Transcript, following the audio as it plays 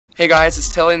Hey guys,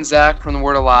 it's Telle and Zack from The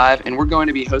Word Alive, and we're going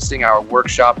to be hosting our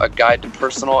workshop, A Guide to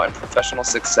Personal and Professional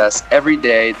Success, every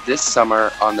day this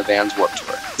summer on the Vans Warped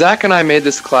Tour. Zack and I made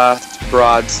this class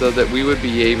broad so that we would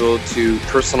be able to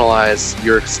personalize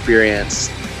your experience.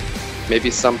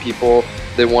 Maybe some people,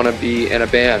 they want to be in a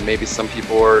band. Maybe some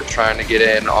people are trying to get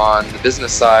in on the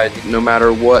business side. No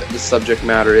matter what the subject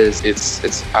matter is,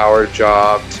 it's our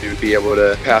job to be able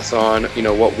to pass on,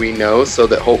 what we know, so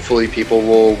that hopefully people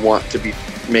will want to be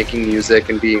making music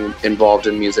and being involved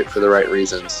in music for the right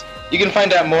reasons. You can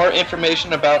find out more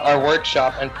information about our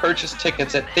workshop and purchase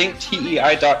tickets at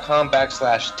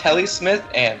thinktei.com/Telle Smith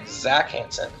and Zack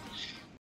Hansen.